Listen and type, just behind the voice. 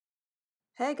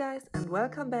Hey guys, and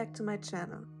welcome back to my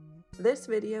channel. This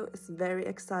video is very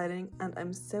exciting and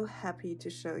I'm so happy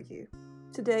to show you.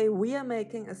 Today we are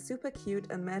making a super cute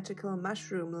and magical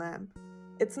mushroom lamp.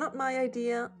 It's not my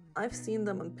idea, I've seen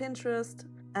them on Pinterest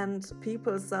and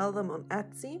people sell them on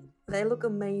Etsy. They look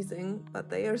amazing, but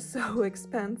they are so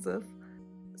expensive.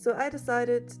 So I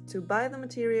decided to buy the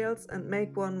materials and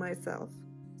make one myself.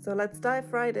 So let's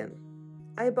dive right in.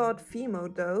 I bought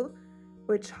Fimo dough,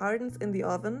 which hardens in the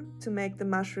oven to make the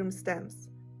mushroom stems.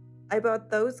 I bought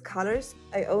those colors.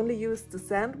 I only used the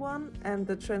sand one and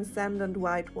the transcendent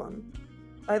white one.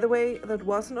 By the way, that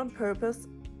wasn't on purpose.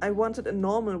 I wanted a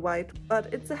normal white,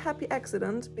 but it's a happy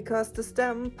accident because the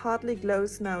stem partly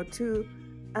glows now too,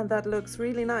 and that looks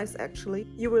really nice actually.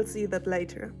 You will see that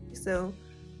later. So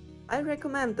I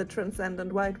recommend the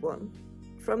transcendent white one.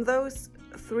 From those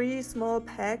 3 small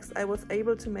packs I was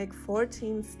able to make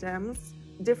 14 stems.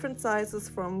 Different sizes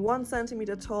from 1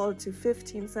 centimeter tall to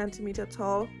 15 centimeter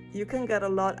tall. You can get a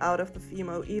lot out of the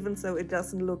Fimo, even so it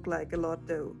doesn't look like a lot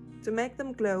dough. To make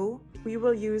them glow, we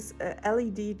will use a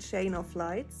LED chain of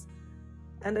lights.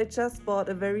 And I just bought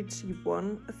a very cheap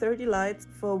one, 30 lights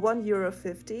for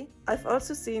 €1.50. I've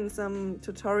also seen some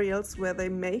tutorials where they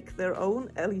make their own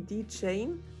LED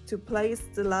chain to place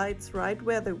the lights right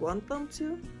where they want them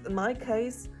to. In my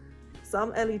case,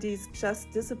 some LEDs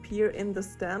just disappear in the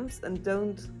stems and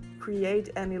don't create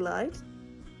any light.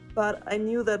 But I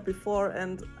knew that before,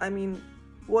 and I mean,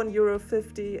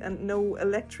 €1.50 and no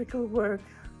electrical work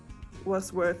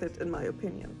was worth it in my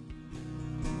opinion.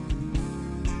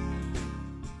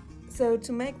 So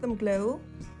to make them glow,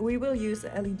 we will use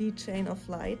a LED chain of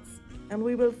lights and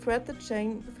we will thread the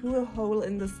chain through a hole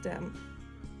in the stem.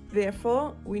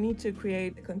 Therefore, we need to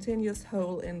create a continuous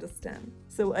hole in the stem.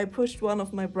 So I pushed one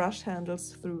of my brush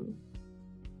handles through.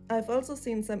 I've also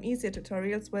seen some easier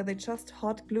tutorials where they just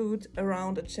hot glued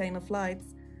around a chain of lights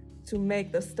to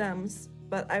make the stems,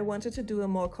 but I wanted to do a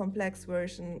more complex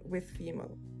version with Fimo.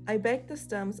 I baked the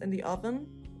stems in the oven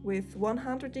with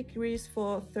 100 degrees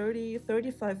for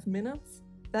 30-35 minutes.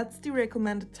 That's the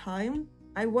recommended time.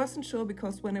 I wasn't sure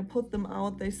because when I put them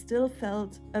out they still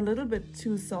felt a little bit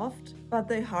too soft, but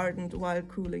they hardened while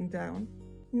cooling down.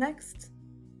 Next,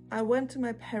 I went to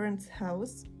my parents'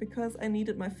 house because I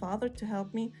needed my father to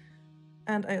help me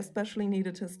and I especially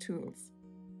needed his tools.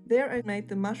 There I made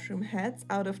the mushroom heads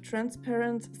out of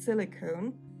transparent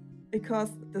silicone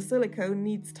because the silicone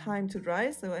needs time to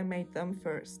dry, so I made them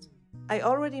first. I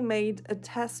already made a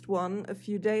test one a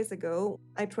few days ago.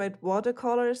 I tried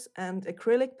watercolors and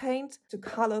acrylic paint to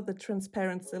color the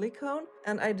transparent silicone,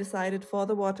 and I decided for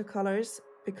the watercolors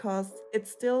because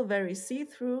it's still very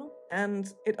see-through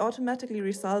and it automatically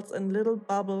results in little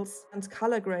bubbles and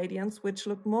color gradients which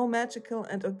look more magical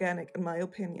and organic in my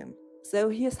opinion. So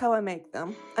here's how I make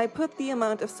them. I put the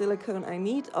amount of silicone I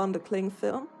need on the cling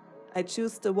film. I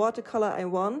choose the watercolor I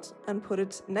want and put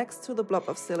it next to the blob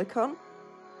of silicone.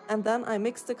 And then I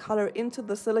mix the color into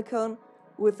the silicone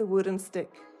with a wooden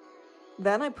stick.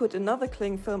 Then I put another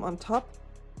cling film on top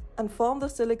and form the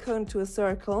silicone to a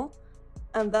circle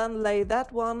and then lay that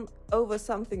one over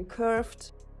something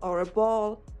curved or a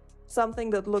ball, something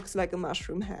that looks like a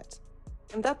mushroom head.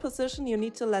 In that position you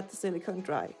need to let the silicone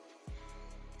dry.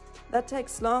 That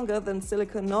takes longer than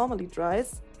silicone normally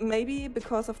dries, maybe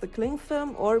because of the cling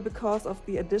film or because of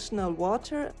the additional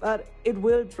water, but it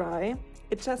will dry.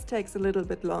 It just takes a little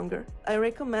bit longer. I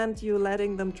recommend you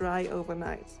letting them dry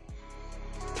overnight.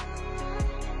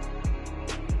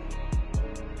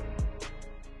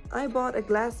 I bought a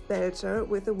glass belcher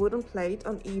with a wooden plate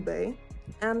on eBay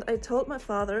and I told my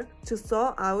father to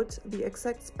saw out the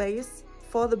exact space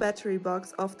for the battery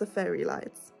box of the fairy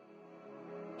lights.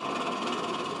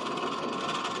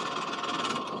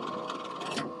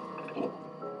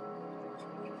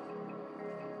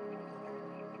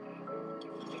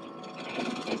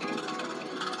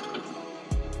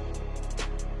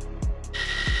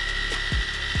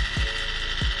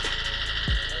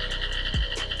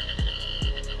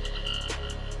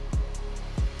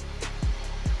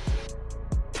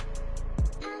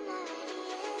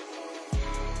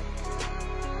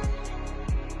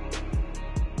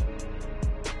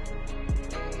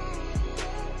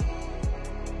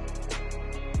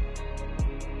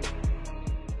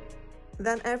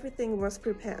 Then everything was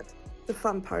prepared. The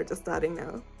fun part is starting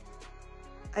now.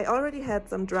 I already had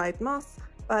some dried moss,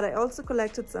 but I also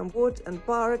collected some wood and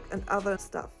bark and other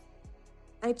stuff.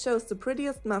 I chose the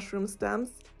prettiest mushroom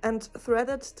stems and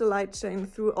threaded the light chain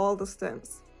through all the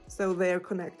stems. so they're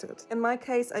connected. In my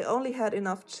case, I only had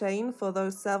enough chain for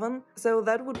those 7, so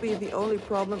that would be the only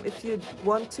problem if you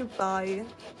want to buy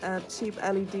a cheap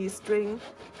LED string.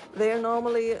 They're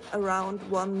normally around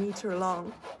 1 meter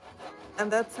long,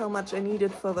 and that's how much I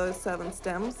needed for those 7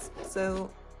 stems. So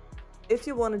if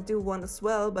you want to do one as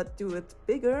well, but do it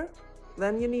bigger,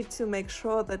 then you need to make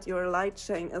sure that your light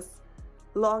chain is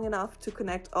long enough to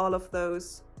connect all of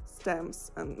those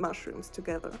stems and mushrooms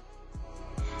together.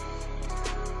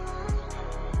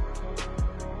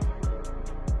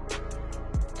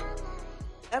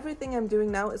 Everything I'm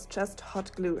doing now is just hot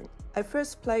gluing. I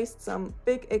first placed some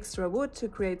big extra wood to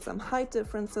create some height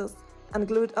differences and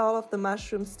glued all of the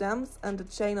mushroom stems and the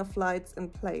chain of lights in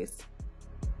place.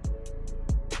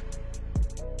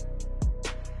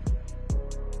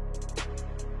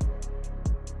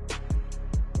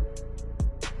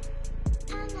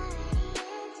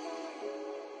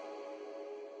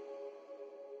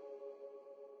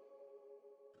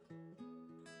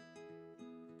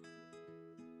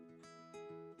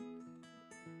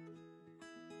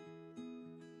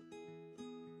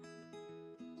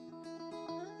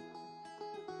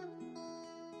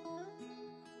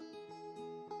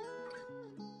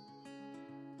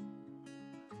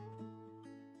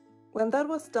 When that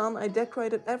was done, I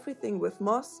decorated everything with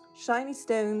moss, shiny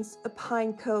stones, a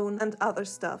pine cone and other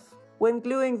stuff. When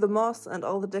gluing the moss and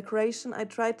all the decoration, I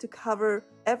tried to cover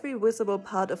every visible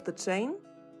part of the chain.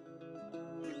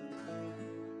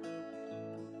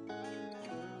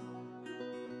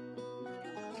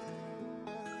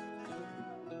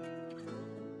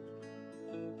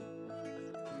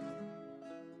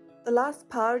 The last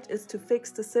part is to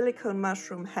fix the silicone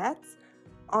mushroom heads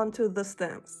onto the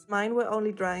stems. Mine were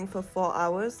only drying for 4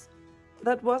 hours.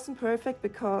 That wasn't perfect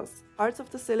because parts of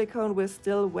the silicone were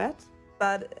still wet,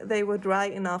 but they were dry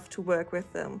enough to work with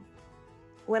them.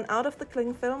 When out of the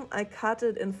cling film, I cut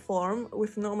it in form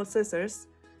with normal scissors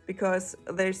because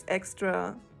there's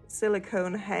extra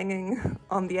silicone hanging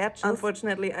on the edges.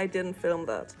 Unfortunately, I didn't film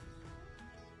that.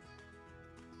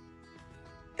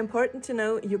 Important to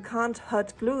know, you can't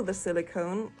hot glue the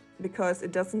silicone because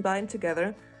it doesn't bind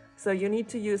together. So you need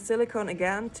to use silicone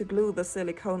again to glue the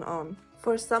silicone on.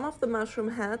 For some of the mushroom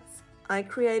heads, I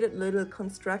created little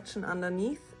construction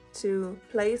underneath to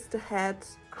place the head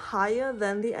higher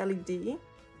than the LED,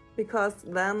 because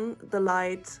then the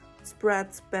light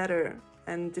spreads better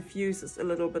and diffuses a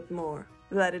little bit more.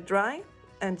 Let it dry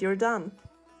and you're done.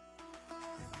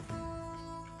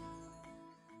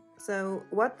 So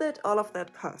what did all of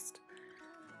that cost?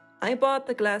 I bought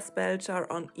the glass bell jar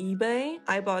on eBay.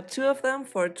 I bought 2 of them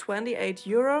for 28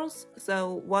 euros,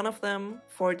 so one of them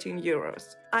 14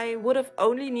 euros. I would have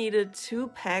only needed 2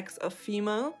 packs of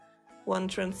Fimo, one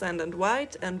transcendent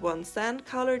white and one sand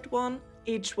colored one,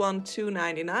 each one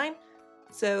 2.99,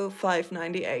 so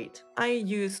 5.98. I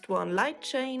used one light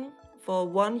chain for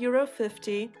 1,50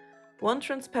 euro, one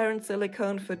transparent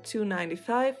silicone for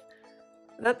 2.95.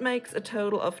 That makes a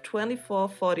total of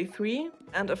 24.43,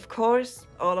 and of course,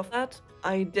 all of that,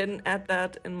 I didn't add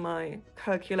that in my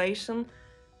calculation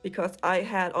because I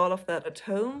had all of that at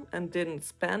home and didn't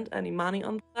spend any money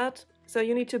on that. So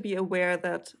you need to be aware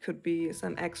that could be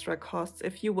some extra costs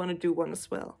if you want to do one as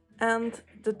well. And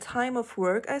the time of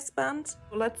work I spent,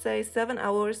 let's say 7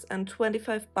 hours and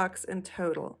 25 bucks in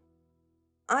total.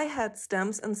 I had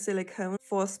stems and silicone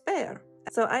for spare,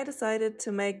 so I decided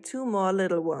to make 2 more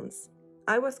little ones.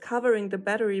 I was covering the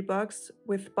battery box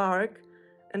with bark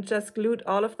and just glued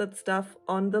all of that stuff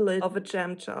on the lid of a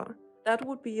jam jar. That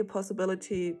would be a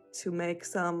possibility to make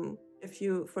some if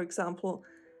you, for example,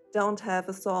 don't have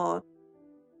a saw.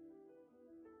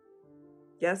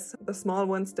 Yes, the small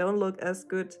ones don't look as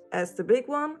good as the big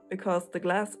one because the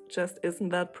glass just isn't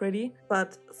that pretty,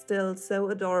 but still so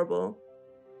adorable.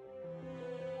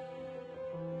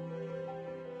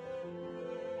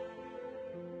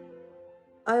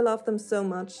 I love them so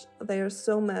much, they are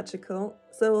so magical,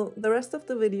 so the rest of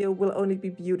the video will only be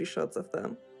beauty shots of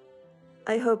them.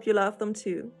 I hope you love them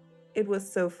too. It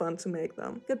was so fun to make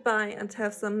them. Goodbye and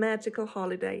have some magical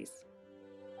holidays.